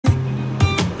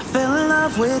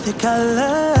love with your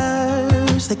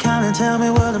colors. They kinda tell me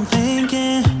what I'm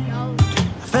thinking.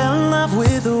 I fell in love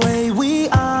with the way we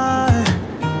are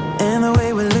and the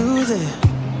way we lose it.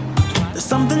 There's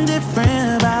something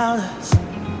different about us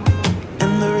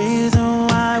and the reason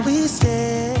why we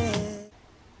stay.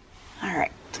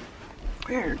 Alright,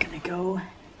 we're gonna go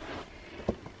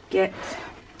get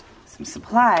some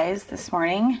supplies this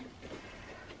morning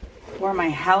for my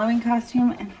Halloween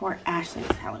costume and for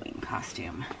Ashley's Halloween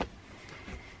costume.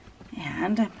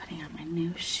 And I'm putting on my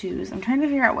new shoes. I'm trying to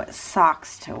figure out what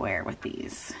socks to wear with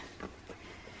these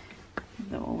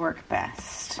that will work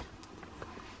best.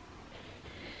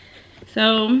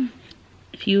 So,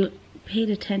 if you paid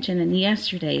attention in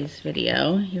yesterday's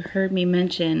video, you heard me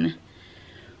mention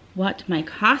what my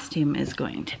costume is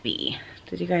going to be.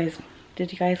 Did you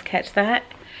guys catch that?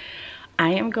 I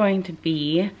am going to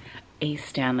be a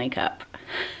Stanley Cup.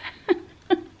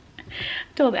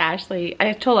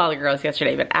 I told all the girls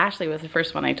yesterday, but Ashley was the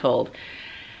first one I told.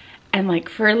 And like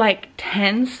for like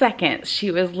 10 seconds, she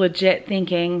was legit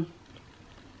thinking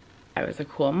I was a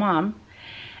cool mom.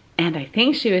 And I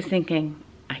think she was thinking,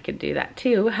 I could do that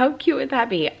too. How cute would that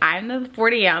be? I'm the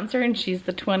 40 ouncer and she's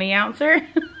the 20 ouncer.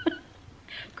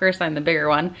 Of course, I'm the bigger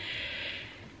one.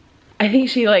 I think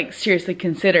she like seriously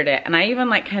considered it. And I even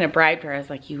like kind of bribed her. I was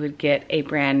like, you would get a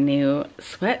brand new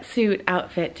sweatsuit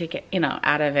outfit to get, you know,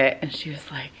 out of it. And she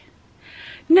was like,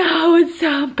 no, it's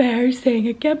so embarrassing.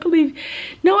 I can't believe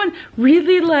no one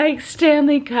really likes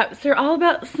Stanley Cups. They're all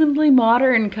about Simply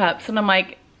Modern cups. And I'm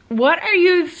like, what are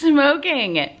you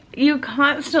smoking? You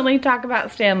constantly talk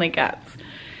about Stanley Cups.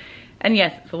 And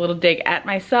yes, it's a little dig at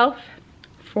myself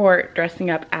for dressing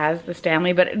up as the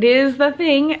Stanley, but it is the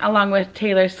thing, along with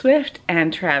Taylor Swift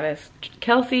and Travis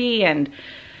Kelce, and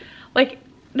like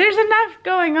there's enough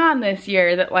going on this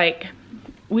year that like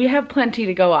we have plenty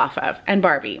to go off of. And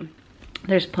Barbie,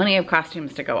 there's plenty of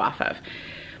costumes to go off of,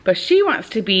 but she wants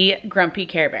to be Grumpy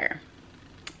Care Bear.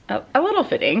 A little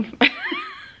fitting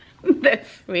this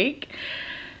week.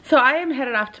 So I am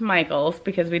headed off to Michael's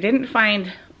because we didn't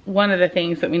find one of the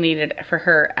things that we needed for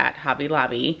her at Hobby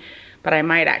Lobby. But I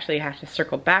might actually have to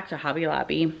circle back to Hobby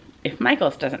Lobby if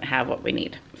Michael's doesn't have what we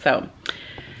need. So,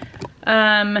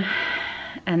 and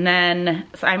then,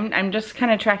 so I'm just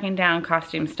kind of tracking down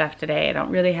costume stuff today. I don't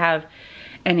really have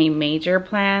any major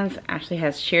plans. Ashley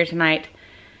has cheer tonight.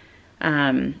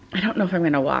 I don't know if I'm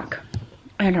gonna walk.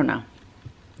 I don't know.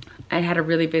 I had a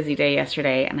really busy day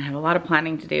yesterday and I have a lot of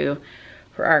planning to do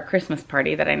for our Christmas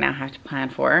party that I now have to plan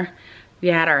for. We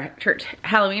had our church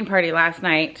Halloween party last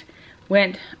night.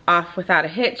 Went off without a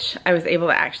hitch. I was able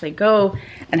to actually go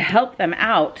and help them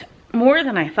out more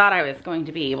than I thought I was going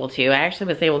to be able to. I actually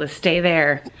was able to stay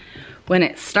there when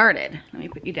it started. Let me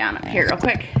put you down up here real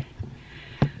quick.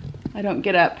 I don't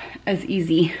get up as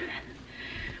easy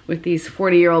with these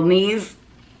 40-year-old knees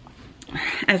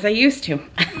as I used to.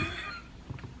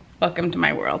 Welcome to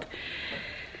my world.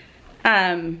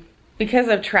 Because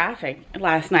of traffic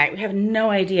last night, we have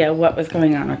no idea what was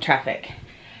going on with traffic.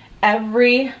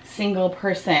 Every single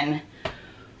person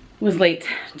was late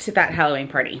to that Halloween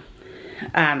party.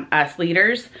 Us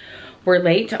leaders were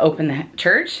late to open the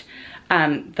church.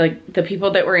 The people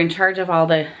that were in charge of all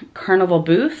the carnival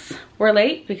booths were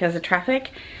late because of traffic.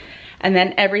 And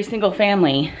then every single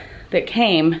family that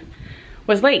came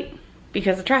was late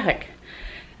because of traffic.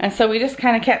 And so we just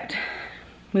kind of kept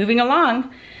moving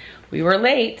along. We were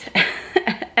late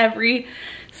every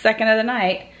second of the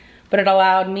night, but it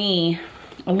allowed me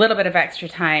a little bit of extra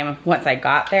time once I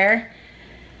got there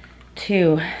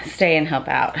to stay and help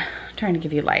out. I'm trying to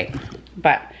give you light,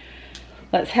 but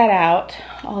let's head out.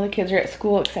 All the kids are at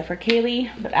school except for Kaylee,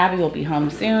 but Abby will be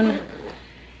home soon.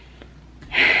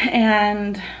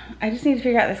 And I just need to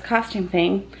figure out this costume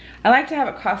thing. I like to have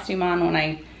a costume on when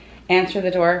I answer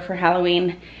the door for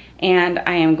Halloween, and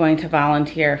I am going to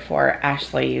volunteer for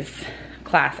Ashley's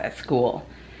class at school.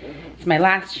 It's my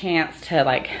last chance to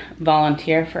like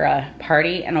volunteer for a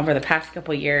party, and over the past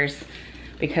couple years,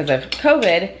 because of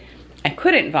COVID, I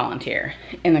couldn't volunteer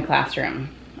in the classroom.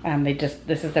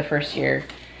 This is the first year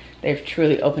they've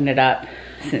truly opened it up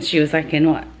since she was like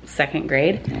in what, 2nd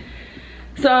grade.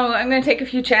 So I'm gonna take a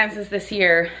few chances this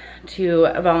year to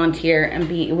volunteer and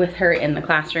be with her in the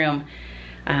classroom.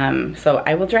 So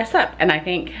I will dress up, and I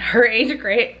think her age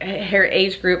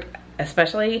group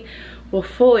especially will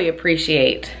fully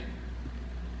appreciate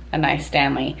a nice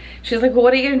Stanley. She's like, well,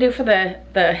 what are you gonna do for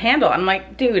the handle? I'm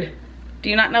like, dude, do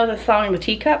you not know the song The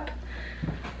Teacup?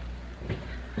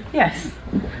 Yes,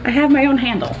 I have my own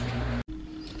handle.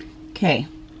 Okay,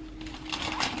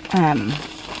 I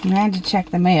had to check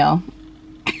the mail.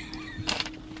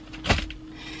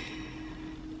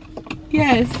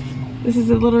 Yes, This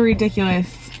is a little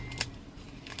ridiculous.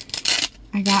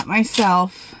 I got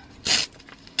myself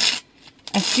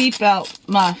a seatbelt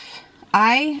muff.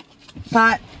 I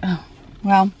thought, oh,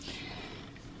 well,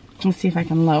 let's see if I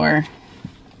can lower.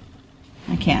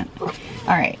 I can't. All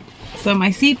right, so my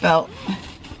seatbelt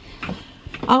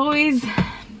always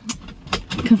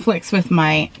conflicts with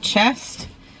my chest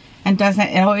and doesn't,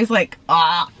 it always like,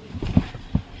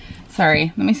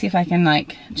 sorry, let me see if I can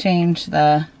like change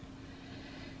the,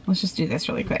 let's just do this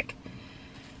really quick.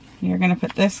 You're gonna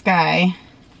put this guy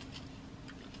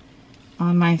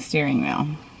on my steering wheel.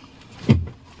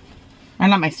 Or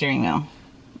not my steering wheel.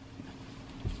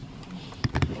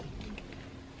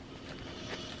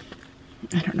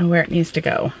 I don't know where it needs to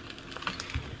go.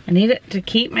 I need it to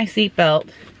keep my seatbelt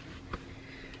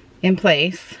in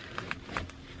place.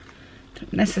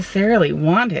 Don't necessarily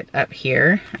want it up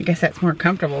here. I guess that's more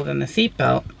comfortable than the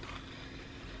seatbelt.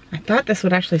 I thought this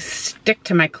would actually stick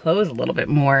to my clothes a little bit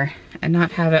more and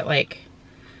not have it like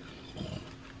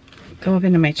go up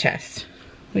into my chest.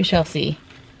 We shall see.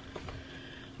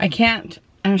 I can't,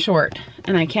 I'm short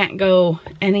and I can't go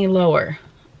any lower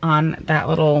on that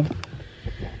little,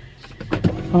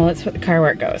 well, let's put the car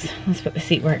where it goes. Let's put the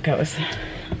seat where it goes.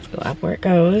 Let's go up where it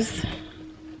goes.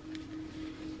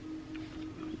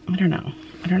 I don't know.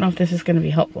 I don't know if this is going to be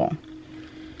helpful.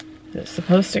 Is it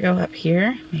supposed to go up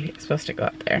here? Maybe it's supposed to go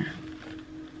up there.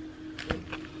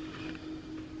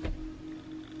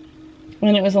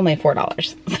 And it was only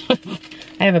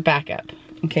 $4. I have a backup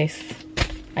in case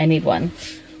I need one.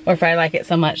 Or if I like it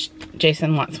so much,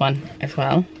 Jason wants one as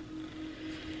well.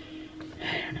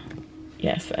 I don't know.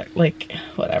 Yes, like,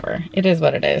 whatever. It is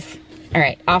what it is. All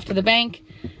right, off to the bank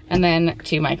and then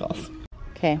to Michael's.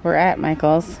 Okay, we're at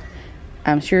Michael's.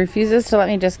 She refuses to let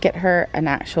me just get her an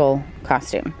actual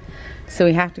costume. So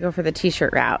we have to go for the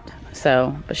t-shirt route.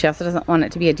 So, but she also doesn't want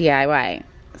it to be a DIY.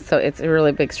 So it's a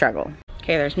really big struggle.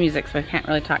 Okay, there's music, so I can't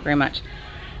really talk very much.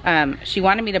 She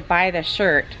wanted me to buy the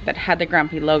shirt that had the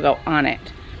Grumpy logo on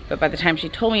it. But by the time she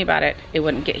told me about it, it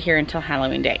wouldn't get here until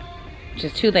Halloween Day, which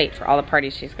is too late for all the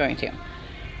parties she's going to.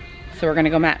 So we're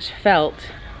gonna go match felt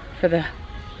for the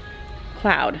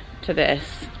cloud to this,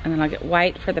 and then I'll get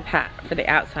white for the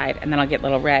outside, and then I'll get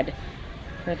little red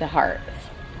for the hearts.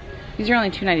 These are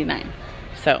only $2.99,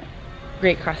 so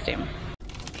great costume.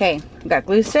 Okay, we got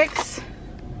glue sticks,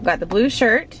 got the blue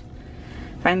shirt,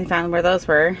 finally found where those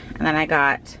were, and then I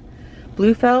got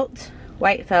blue felt,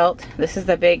 white felt. This is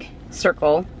the big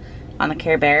circle on the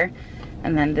Care Bear,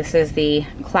 and then this is the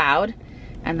cloud,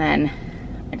 and then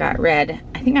I got red.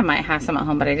 I think I might have some at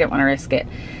home, but I didn't want to risk it.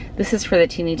 This is for the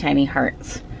teeny tiny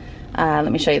hearts.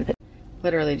 Let me show you the picture.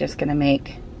 Literally just gonna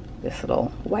make this little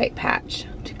white patch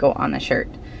to go on the shirt.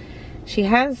 She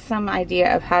has some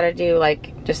idea of how to do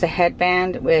like just a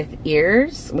headband with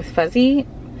ears, with fuzzy.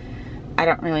 I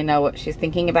don't really know what she's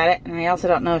thinking about it, and I also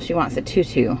don't know if she wants a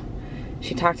tutu.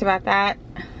 She talked about that.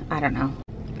 I don't know.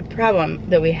 The problem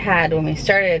that we had when we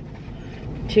started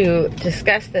to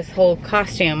discuss this whole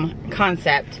costume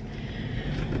concept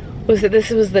was that this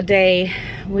was the day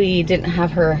we didn't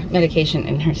have her medication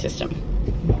in her system.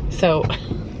 So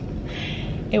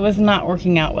it was not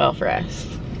working out well for us.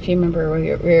 If you remember,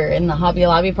 we were in the Hobby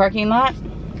Lobby parking lot.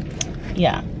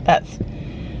 Yeah, that's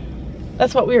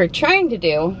what we were trying to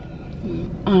do.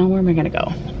 Where am I gonna go?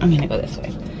 I'm gonna go this way.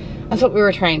 That's what we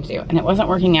were trying to do, and it wasn't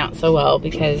working out so well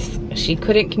because she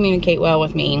couldn't communicate well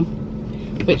with me,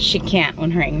 which she can't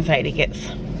when her anxiety gets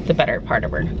the better part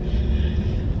of her.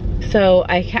 So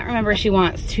I can't remember if she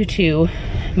wants tutu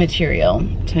material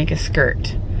to make a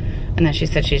skirt. And then she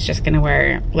said she's just gonna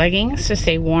wear leggings to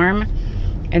stay warm,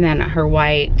 and then her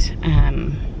white,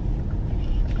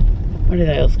 what are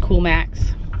those, Cool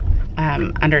Max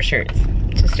undershirts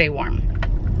to stay warm.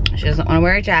 She doesn't wanna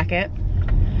wear a jacket.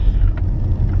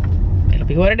 It'll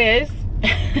be what it is.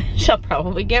 She'll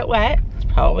probably get wet. It's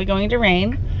probably going to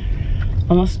rain.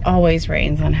 Almost always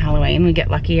rains on Halloween. We get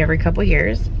lucky every couple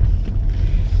years.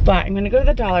 But I'm gonna go to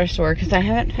the dollar store because I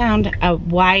haven't found a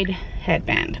wide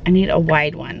headband. I need a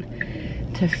wide one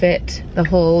to fit the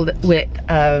whole width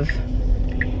of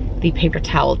the paper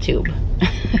towel tube.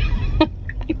 I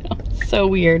know, it's so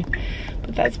weird,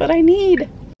 but that's what I need.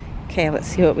 Okay, let's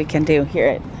see what we can do here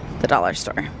at the dollar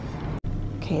store.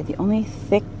 Okay, the only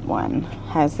thick one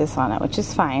has this on it, which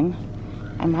is fine.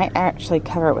 I might actually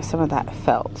cover it with some of that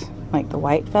felt, like the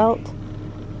white felt.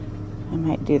 I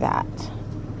might do that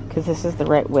because this is the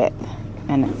right width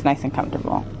and it's nice and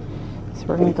comfortable. So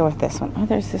we're gonna go with this one. Oh,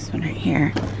 there's this one right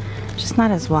here. Just not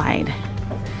as wide.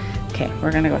 Okay,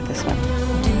 we're gonna go with this one.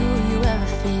 Do you ever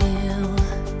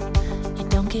feel you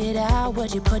don't get out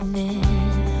what you're putting in?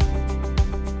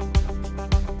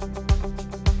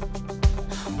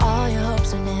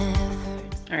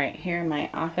 All right, here in my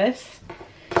office,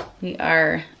 we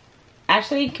are,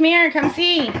 Ashley, come here, come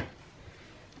see.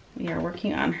 We are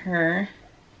working on her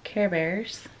Care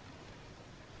Bears.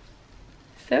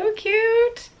 So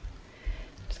cute.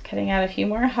 Just cutting out a few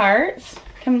more hearts.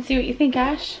 Come and see what you think,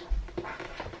 Ash.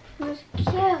 That's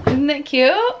cute. Isn't that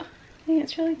cute? I think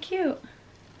it's really cute.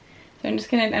 So I'm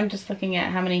just looking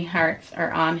at how many hearts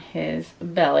are on his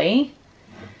belly.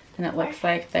 And it looks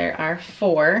like there are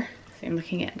 4. So I'm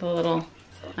looking at the little,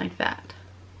 like that.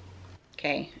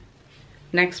 Okay,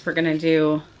 next we're gonna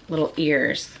do little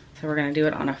ears. So we're gonna do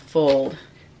it on a fold.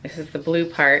 This is the blue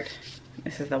part,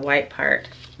 this is the white part.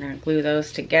 We're gonna glue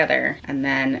those together, and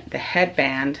then the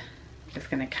headband is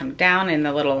gonna come down in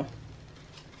the little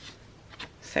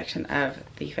section of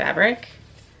the fabric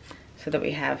so that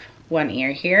we have one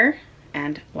ear here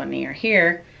and one ear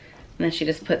here, and then she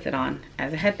just puts it on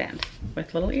as a headband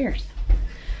with little ears.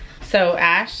 So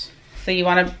Ash, so you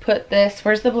wanna put this,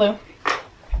 where's the blue?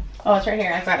 Oh, it's right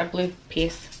here, I've got a blue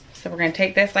piece. So we're gonna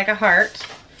take this like a heart,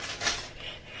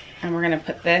 and we're gonna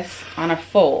put this on a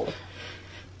fold,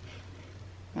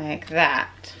 like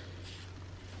that,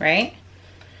 right?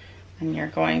 And you're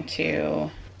going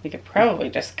to, we could probably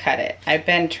just cut it. I've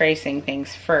been tracing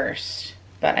things first,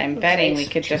 but I'm betting we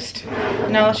could just,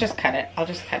 no, let's just cut it. I'll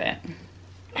just cut it.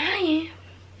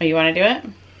 Oh, you wanna do it?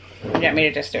 Or do you want me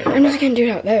to just do it? I'm just gonna do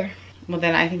it out there. Well,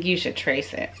 then I think you should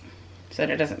trace it so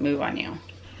that it doesn't move on you.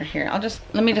 Or here,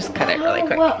 let me just cut it really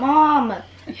quick. What, Mom?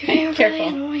 You're Careful.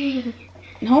 really annoying.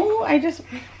 No,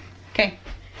 okay.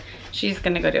 She's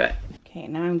gonna go do it. Okay,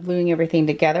 now I'm gluing everything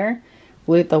together.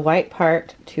 Glued the white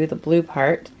part to the blue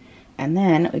part. And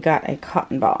then we got a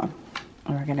cotton ball.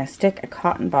 And we're gonna stick a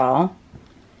cotton ball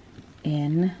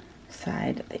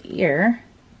inside the ear,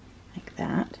 like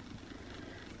that.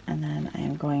 And then I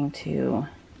am going to,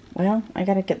 well, I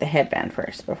gotta get the headband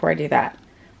first. Before I do that,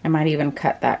 I might even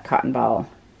cut that cotton ball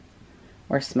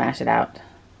or smash it out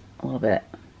a little bit.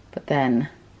 But then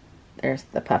there's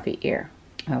the puffy ear.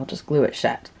 I will just glue it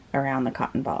shut around the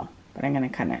cotton ball. But I'm gonna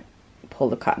kind of pull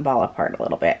the cotton ball apart a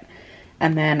little bit.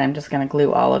 And then I'm just gonna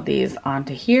glue all of these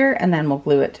onto here, and then we'll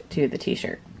glue it to the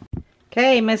t-shirt.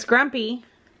 Okay, Miss Grumpy.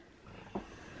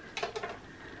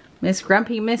 Miss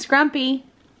Grumpy, Miss Grumpy.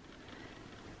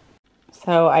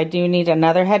 So I do need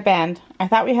another headband. I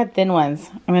thought we had thin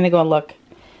ones. I'm gonna go and look.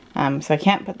 So I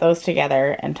can't put those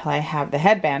together until I have the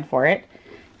headband for it.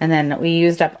 And then we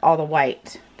used up all the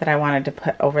white that I wanted to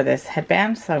put over this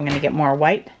headband, so I'm gonna get more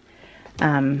white.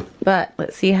 But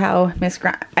let's see how Miss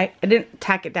I didn't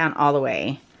tack it down all the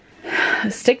way.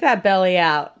 Stick that belly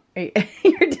out. You're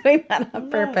doing that on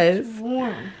purpose. It's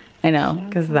warm. I know,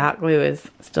 because the hot glue is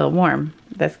still warm.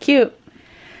 That's cute.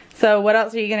 So what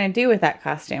else are you gonna do with that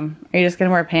costume? Are you just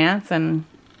gonna wear pants and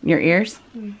your ears?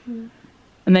 Mm-hmm.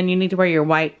 And then you need to wear your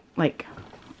white, like,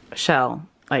 shell,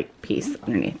 like, piece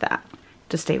underneath that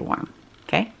to stay warm.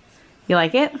 Okay? You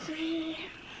like it?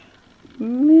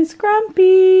 Miss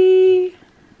Grumpy.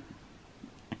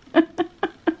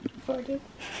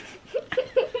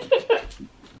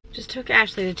 Just took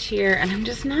Ashley to cheer, and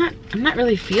I'm not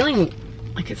really feeling,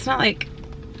 like, it's not like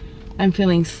I'm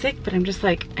feeling sick, but I'm just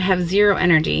like, I have zero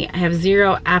energy. I have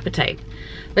zero appetite.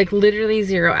 Like, literally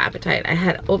zero appetite. I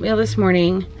had oatmeal this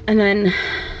morning, and then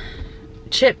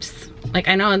chips. Like,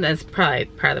 I know that's probably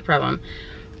part of the problem,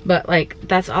 but like,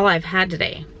 that's all I've had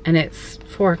today, and it's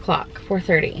 4 o'clock,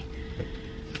 4:30.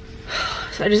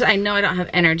 So I know I don't have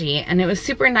energy, and it was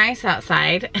super nice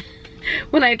outside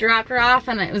when I dropped her off,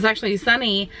 and it was actually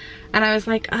sunny, and I was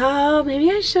like, oh,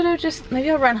 maybe I should have maybe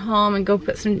I'll run home and go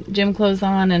put some gym clothes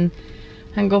on and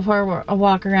go for a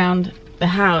walk around the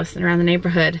house and around the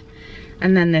neighborhood.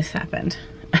 And then this happened.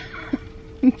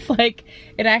 It's like,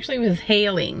 it actually was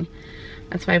hailing.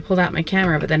 That's why I pulled out my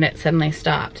camera, but then it suddenly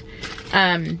stopped.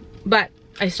 But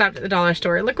I stopped at the dollar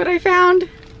store. Look what I found.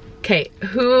 Okay,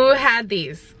 who had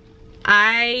these?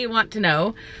 I want to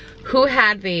know who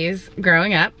had these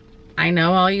growing up. I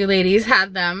know all you ladies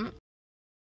had them.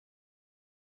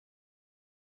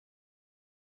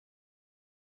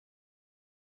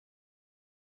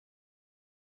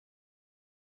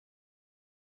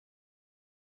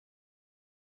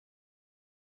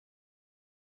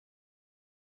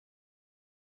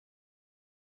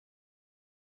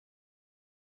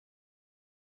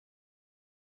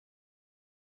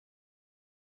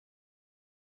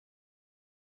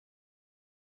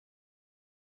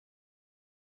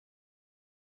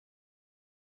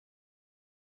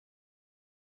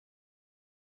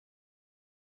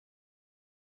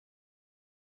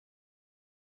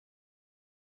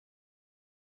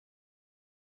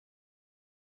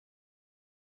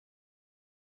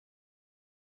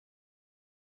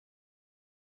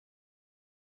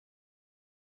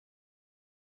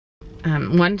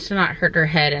 one, to not hurt her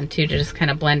head, and two, to just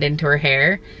kind of blend into her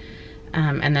hair.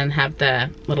 And then have the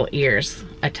little ears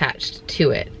attached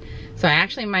to it. So I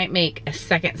actually might make a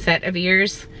second set of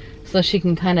ears so she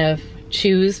can kind of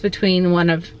choose between one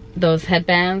of those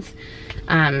headbands,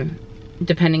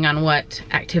 depending on what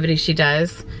activity she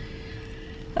does.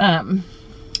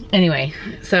 Anyway,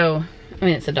 so, I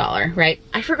mean, it's $1, right?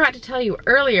 I forgot to tell you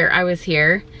earlier I was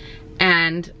here,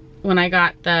 and when I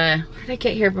got what did I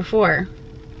get here before?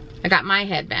 I got my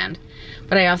headband,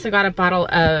 but I also got a bottle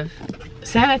of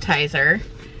sanitizer.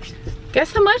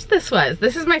 Guess how much this was?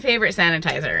 This is my favorite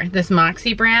sanitizer, this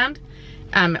Moxie brand.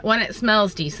 One, it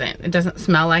smells decent. It doesn't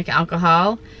smell like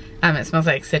alcohol. It smells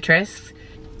like citrus.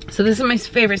 So this is my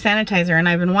favorite sanitizer, and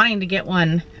I've been wanting to get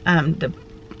one to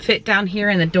fit down here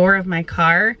in the door of my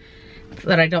car so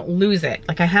that I don't lose it.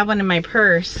 Like, I have one in my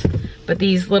purse, but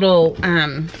these little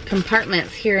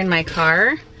compartments here in my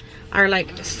car are like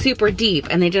super deep,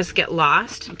 and they just get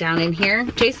lost down in here.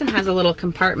 Jason has a little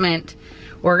compartment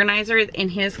organizer in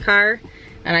his car,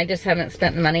 and I just haven't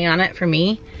spent the money on it for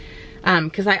me,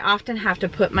 because I often have to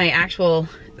put my actual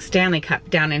Stanley cup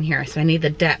down in here, so I need the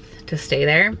depth to stay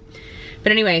there.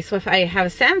 But anyway, so if I have a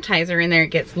sanitizer in there, it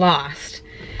gets lost.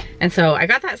 And so I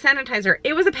got that sanitizer.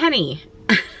 It was a penny.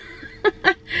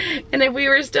 And if we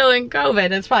were still in COVID,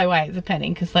 that's probably why it's a penny,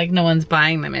 because like no one's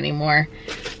buying them anymore.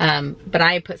 But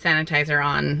I put sanitizer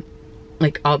on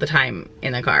like all the time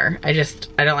in the car. I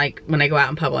don't like when I go out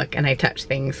in public and I touch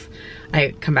things,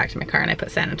 I come back to my car and I put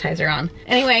sanitizer on.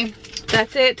 Anyway,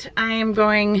 that's it. I am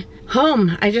going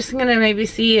home. I just gonna maybe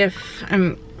see if I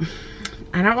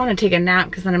don't want to take a nap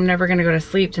because then I'm never gonna go to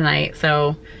sleep tonight.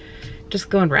 So just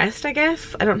go and rest, I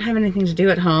guess. I don't have anything to do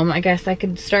at home. I guess I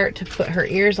could start to put her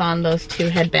ears on, those 2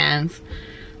 headbands.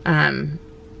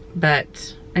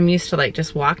 But I'm used to like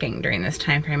just walking during this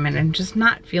time frame, and I'm just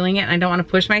not feeling it. And I don't want to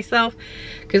push myself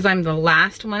because I'm the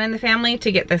last one in the family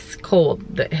to get this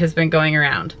cold that has been going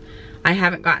around. I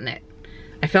haven't gotten it.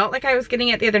 I felt like I was getting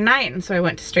it the other night, and so I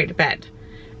went straight to bed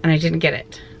and I didn't get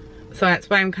it. So that's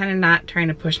why I'm kind of not trying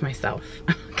to push myself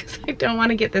because I don't want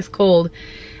to get this cold.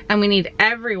 And we need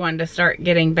everyone to start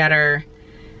getting better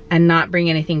and not bring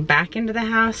anything back into the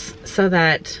house so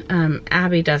that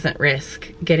Abby doesn't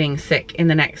risk getting sick in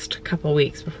the next couple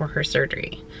weeks before her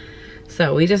surgery.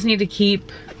 So we just need to keep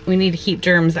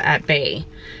germs at bay.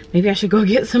 Maybe I should go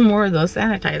get some more of those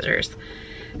sanitizers.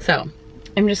 So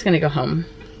I'm just gonna go home.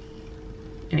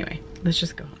 Anyway, let's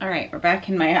just go. All right, we're back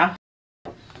in my office.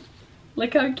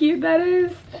 Look how cute that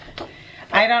is.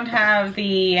 I don't have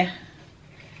the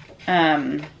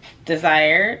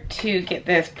desire to get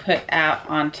this put out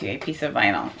onto a piece of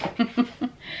vinyl.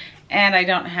 And I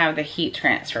don't have the heat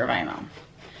transfer vinyl.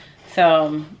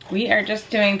 So we are just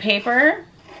doing paper.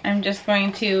 I'm just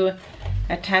going to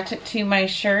attach it to my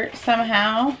shirt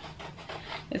somehow.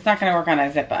 It's not gonna work on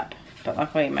a zip up, but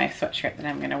luckily my sweatshirt that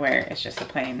I'm gonna wear is just a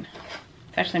plain,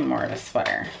 it's actually more of a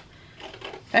sweater.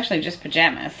 It's actually just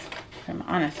pajamas, if I'm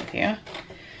honest with you.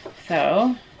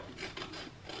 So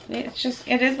it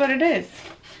is what it is.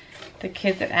 The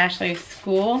kids at Ashley's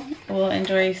school will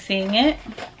enjoy seeing it.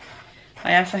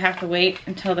 I also have to wait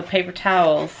until the paper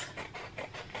towels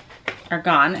are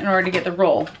gone in order to get the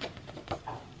roll.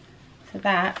 So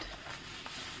that,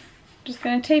 I'm just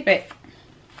gonna tape it.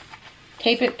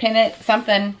 Tape it, pin it,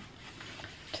 something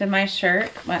to my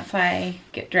shirt once I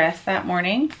get dressed that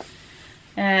morning.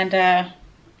 And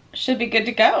should be good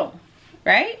to go,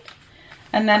 right?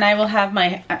 And then I will have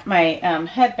my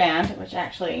headband, which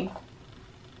actually,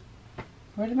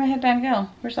 where did my headband go?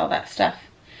 Where's all that stuff?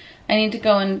 I need to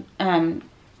go and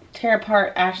tear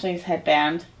apart Ashley's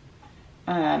headband.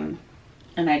 And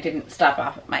I didn't stop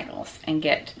off at Michael's and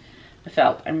get the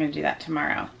felt. I'm gonna do that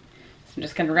tomorrow. So I'm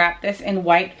just gonna wrap this in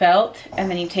white felt, and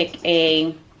then you take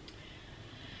a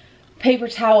paper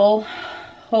towel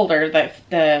holder,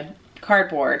 the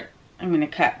cardboard. I'm gonna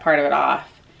cut part of it off,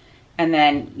 and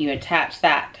then you attach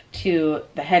that to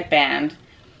the headband.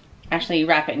 Actually, you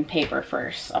wrap it in paper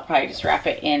first. I'll probably just wrap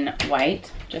it in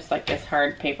white, just like this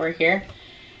hard paper here.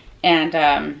 And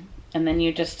then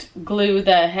you just glue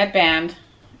the headband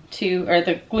to, or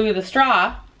glue the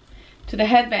straw to the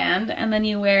headband, and then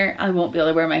you wear, I won't be able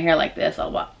to wear my hair like this.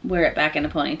 I'll wear it back in a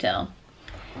ponytail.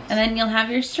 And then you'll have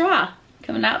your straw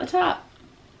coming out the top.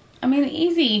 I mean,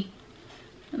 easy.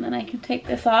 And then I can take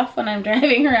this off when I'm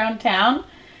driving around town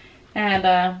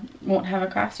and won't have a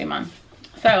costume on.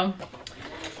 So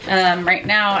right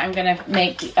now I'm gonna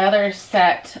make the other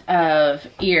set of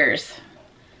ears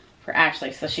for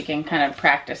Ashley so she can kind of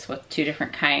practice with 2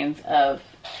 different kinds of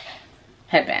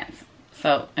headbands.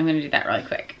 So I'm gonna do that really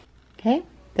quick. Okay,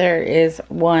 there is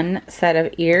one set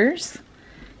of ears,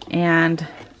 and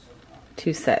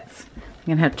 2 sets. I'm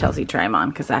gonna have Chelsea try them on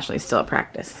because Ashley's still at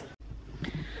practice.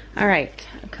 All right,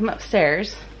 come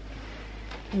upstairs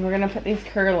and we're gonna put these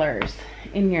curlers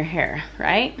in your hair,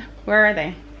 right? Where are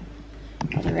they?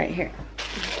 Oh, they're right here.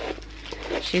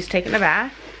 She's taking a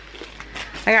bath.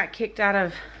 I got kicked out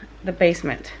of the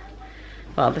basement.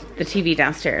 Well, the TV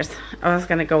downstairs. I was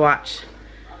gonna go watch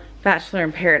Bachelor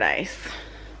in Paradise.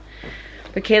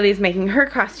 But Kaylee's making her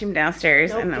costume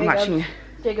downstairs and I'm watching.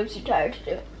 Jacob's too tired to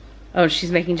do it. Oh,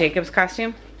 she's making Jacob's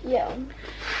costume? Yeah.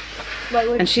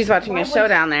 And she's watching a show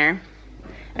down there.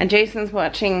 And Jason's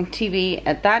watching TV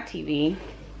at that TV.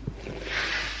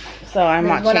 So I'm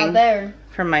There's one out watching there.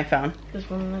 from my phone. There's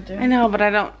one out there. I know, but I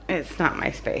don't, it's not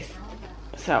my space.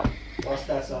 So. Plus,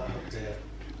 that's not hooked to it.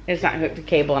 It's not hooked to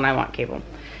cable and I want cable.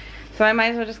 So I might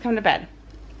as well just come to bed.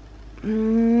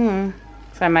 So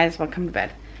I might as well come to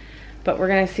bed. But we're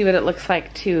gonna see what it looks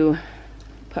like to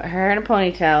put her hair in a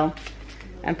ponytail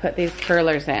and put these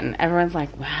curlers in. Everyone's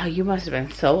like, wow, you must have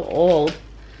been so old.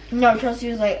 No, Chelsea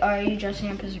was like, are you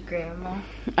dressing up as a grandma?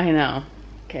 I know.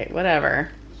 Okay, whatever.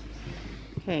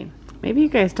 Okay, maybe you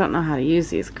guys don't know how to use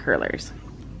these curlers.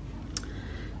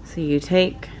 So you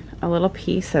take a little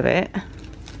piece of it.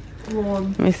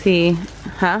 Let me see.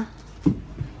 Huh?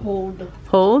 Hold.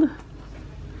 Hold?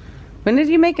 When did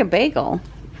you make a bagel?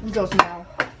 Just now.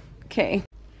 Okay.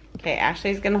 Okay,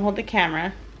 Ashley's gonna hold the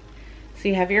camera. So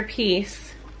you have your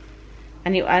piece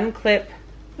and you unclip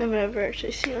I've never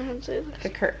actually seen him say this.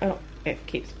 the oh, it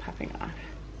keeps popping off.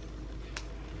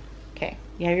 Okay,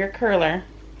 you have your curler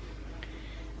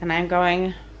and I'm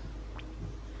going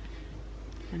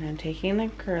and I'm taking the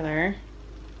curler.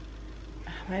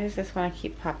 Why does this one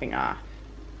keep popping off?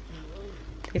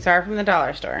 These are from the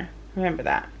dollar store. Remember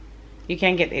that. You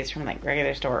can get these from like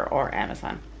regular store or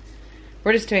Amazon.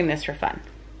 We're just doing this for fun.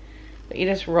 But you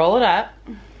just roll it up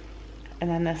and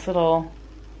then this little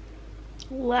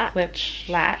clip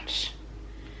latch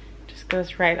just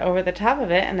goes right over the top of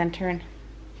it and then turn.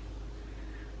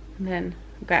 And then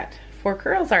we've got 4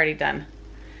 curls already done.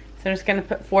 So I'm just gonna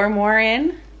put 4 more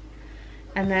in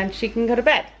and then she can go to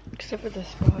bed. Except for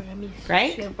this part, I mean,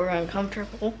 right? Super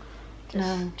uncomfortable.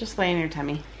 No, just lay in your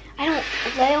tummy. I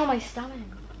don't lay on my stomach.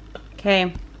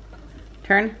 Okay,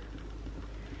 turn.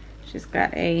 She's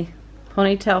got a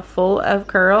ponytail full of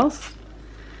curls.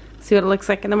 See what it looks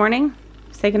like in the morning?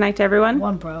 Say goodnight to everyone.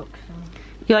 One broke. So.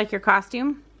 You like your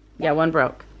costume? Yeah, one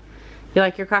broke. You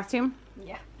like your costume?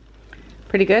 Yeah.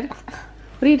 Pretty good?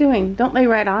 What are you doing? Don't lay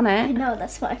right on I it. know,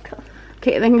 that's why I go.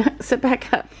 Okay, then sit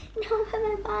back up. No, but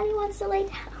my body wants to lay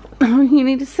down. Oh, you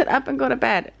need to sit up and go to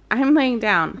bed. I'm laying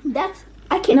down.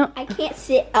 I can't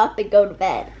sit up and go to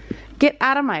bed. Get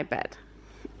out of my bed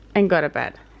and go to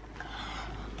bed.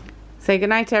 Say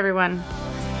goodnight to everyone.